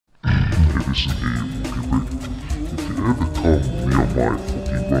listen here, okay, if you ever come near my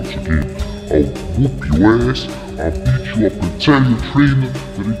fucking runs again, I'll whoop your ass, I'll beat you up and tell your trainer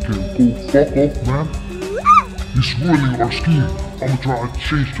that he can go fuck off, man. He's ruining our scheme. I'm trying to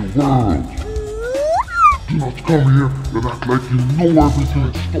change the world. Do not come here and act like you know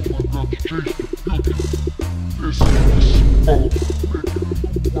everything. Stop trying to change the future. This is all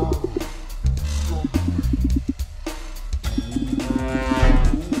making the world.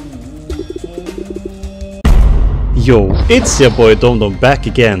 Yo, it's your boy DomDom back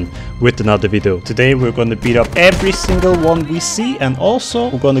again with another video. Today we're gonna beat up every single one we see, and also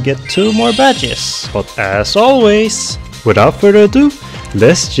we're gonna get 2 more badges. But as always, without further ado,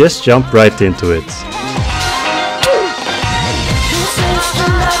 let's just jump right into it.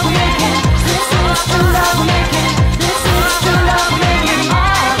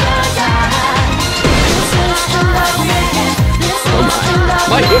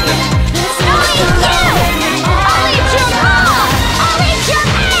 My goodness!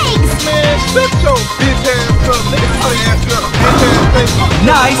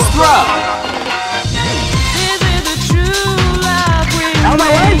 Nice throw! Out of my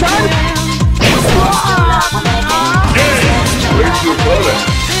way, son! Where's your bullet?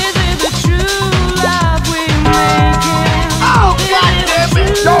 Oh, God damn it!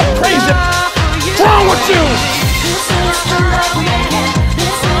 Go crazy! What's wrong with you?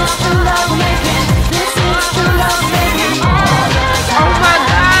 Oh my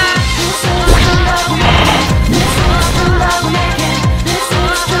God!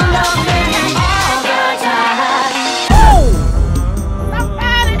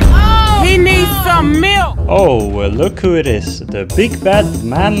 He needs some milk! Oh, well, look who it is, the big bad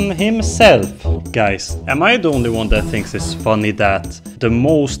man himself. Guys, am I the only one that thinks it's funny that the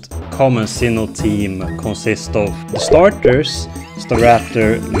most common Sinnoh team consists of the starters,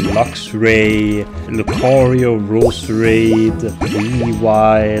 Staraptor, Luxray, Lucario, Roserade,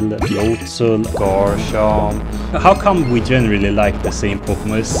 Weavile, Floatzel, Garchomp. How come we generally like the same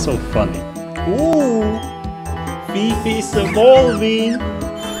Pokemon? It's so funny. Ooh! Fifi's evolving!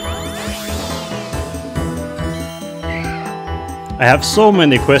 I have so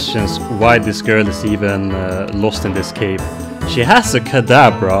many questions why this girl is even lost in this cave. She has a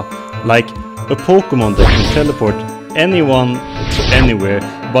Kadabra, like a Pokemon that can teleport anyone to anywhere,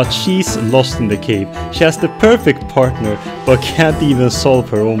 but she's lost in the cave. She has the perfect partner, but can't even solve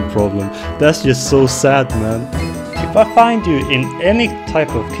her own problem. That's just so sad, man. If I find you in any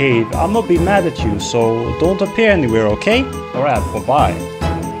type of cave, I'm gonna be mad at you, so don't appear anywhere, okay? Alright, bye-bye.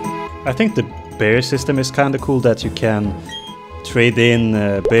 I think the berry system is kinda cool that you can trade in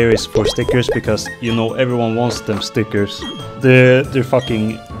berries for stickers, because you know everyone wants them stickers. They're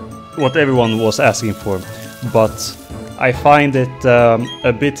fucking what everyone was asking for. But I find it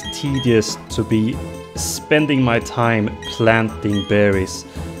a bit tedious to be spending my time planting berries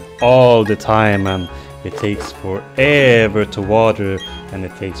all the time, and it takes forever to water and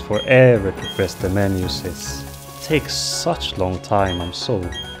it takes forever to press the menus. It takes such long time. I'm so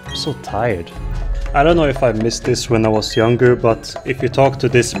tired. I don't know if I missed this when I was younger, but if you talk to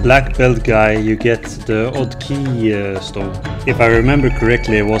this black belt guy, you get the odd key stone. If I remember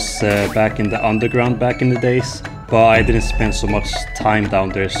correctly, it was back in the underground back in the days, but I didn't spend so much time down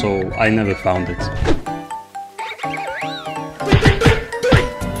there, so I never found it.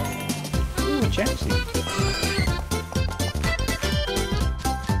 Ooh, Jackson.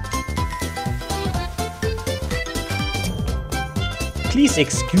 Please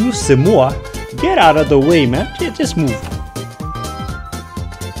excuse-moi. Get out of the way, man. Just move.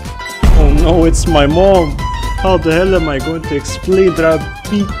 Oh no, it's my mom. How the hell am I going to explain that I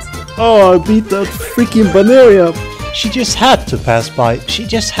beat that freaking Banaria? She just had to pass by. She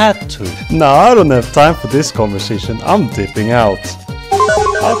just had to. Nah, I don't have time for this conversation. I'm dipping out.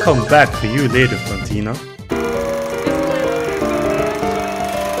 I'll come back for you later, Fantina.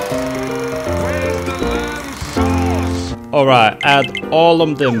 Alright, add all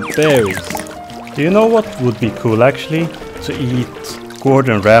of them berries. Do you know what would be cool actually? To eat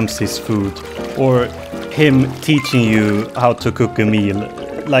Gordon Ramsay's food, or him teaching you how to cook a meal,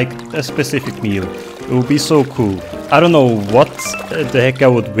 like a specific meal. It would be so cool. I don't know what the heck I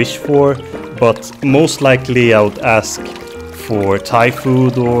would wish for, but most likely I would ask for Thai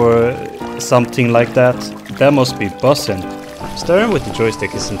food or something like that. That must be bussin'. Starting with the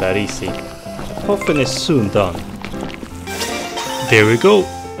joystick isn't that easy. Puffin is soon done. There we go.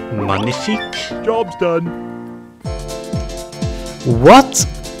 Magnifique. Job's done. What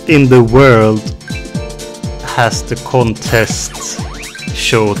in the world has the contest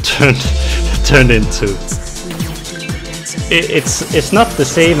show turned into? It's not the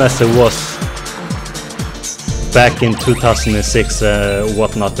same as it was back in 2006,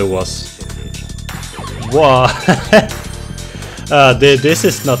 whatnot there was. Wow. This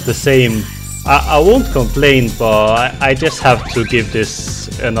is not the same. I won't complain, but I just have to give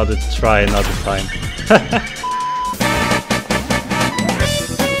this another try another time.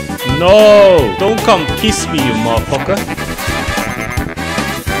 No! Don't come kiss me, you motherfucker.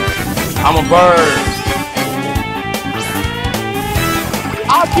 I'm a bird.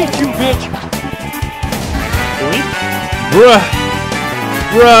 I'll get you, bitch. Bruh!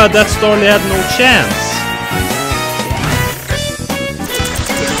 Bruh, that Starly had no chance.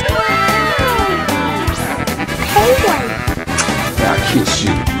 I'll kiss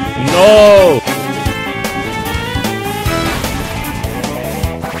you. No!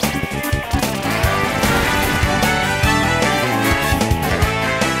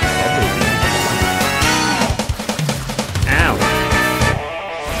 Ow.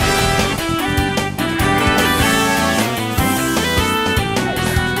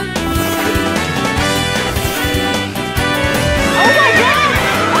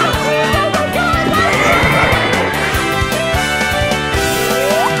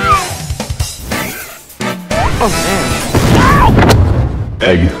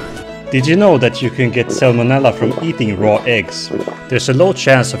 Egg. Did you know that you can get salmonella from eating raw eggs? There's a low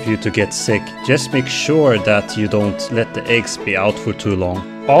chance of you to get sick. Just make sure that you don't let the eggs be out for too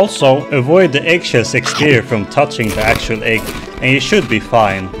long. Also, avoid the eggshell's exterior from touching the actual egg, and you should be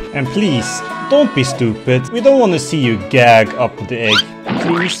fine. And please, don't be stupid. We don't want to see you gag up the egg.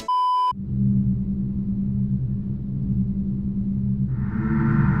 Please.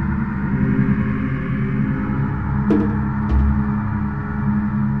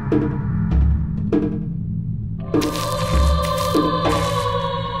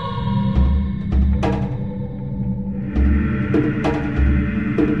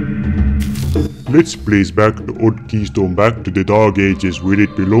 Let's place back the odd keystone back to the dark ages where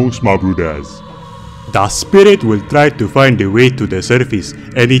it belongs, my brothers. The spirit will try to find a way to the surface,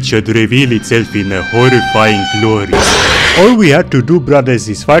 and it should reveal itself in a horrifying glory. All we have to do, brothers,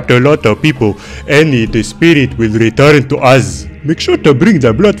 is fight a lot of people, and the spirit will return to us. Make sure to bring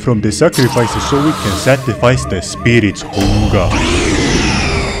the blood from the sacrifices so we can satisfy the spirit's hunger.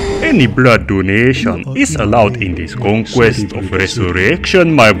 Any blood donation is allowed in this conquest of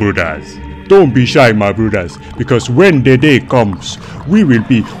resurrection, my brothers. Don't be shy, my brothers, because when the day comes, we will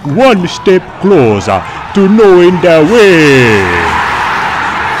be one step closer to knowing the way.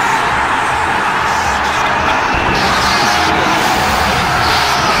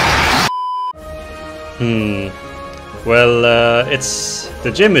 Well,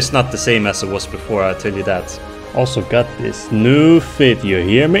 the gym is not the same as it was before, I'll tell you that. Also got this new fit, you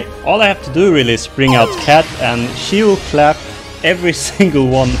hear me? All I have to do really is bring out Cat and she will clap every single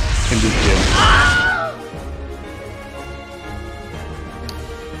one in this gym.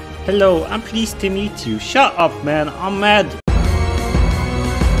 Hello, I'm pleased to meet you. Shut up, man, I'm mad.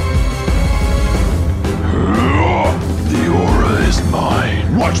 The aura is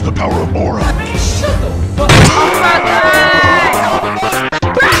mine. Watch the power of aura.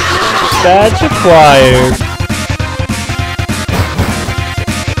 Badge acquired.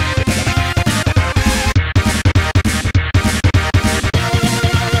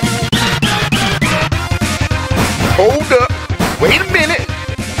 Hold up. Wait a minute.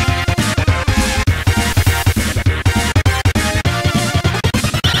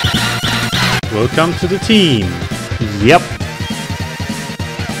 Welcome to the team. Yep.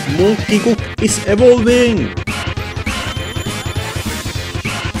 Monkey Gook is evolving.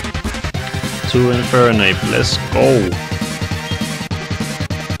 To Infernape, let's go.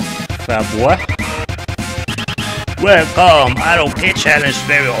 Fab what? Welcome, I don't get challenged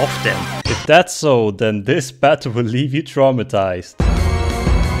very often. If that's so, then this battle will leave you traumatized.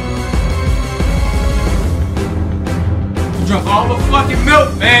 You drunk all the fucking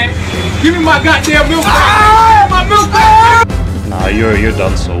milk, man. Give me my goddamn milk back. Ah, my milk back. Nah, you're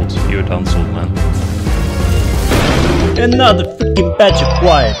done sold. You're done sold, man. Another freaking badge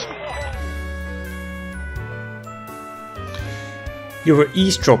acquired. You were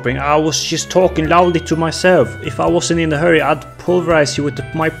eavesdropping. I was just talking loudly to myself. If I wasn't in a hurry, I'd pulverize you with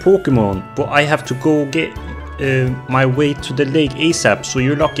my Pokemon. But I have to go get my way to the lake ASAP, so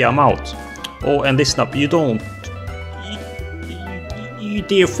you're lucky I'm out. Oh, and listen up, you don't. You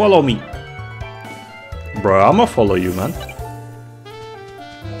dare follow me. Bro, I'ma follow you, man.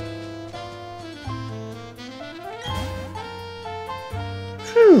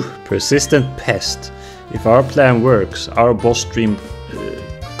 Phew, persistent pest. If our plan works, our boss dream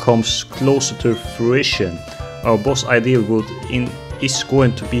comes closer to fruition. Our boss ideal is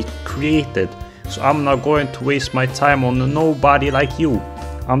going to be created. so I'm not going to waste my time on nobody like you.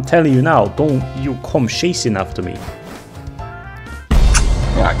 I'm telling you now, don't you come chasing after me.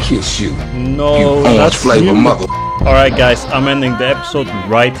 I kiss you. No, that's you. Alright guys, I'm ending the episode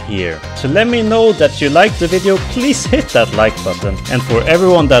right here. So let me know that you liked the video, please hit that like button. And for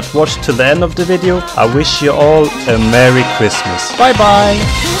everyone that watched to the end of the video, I wish you all a Merry Christmas. Bye bye!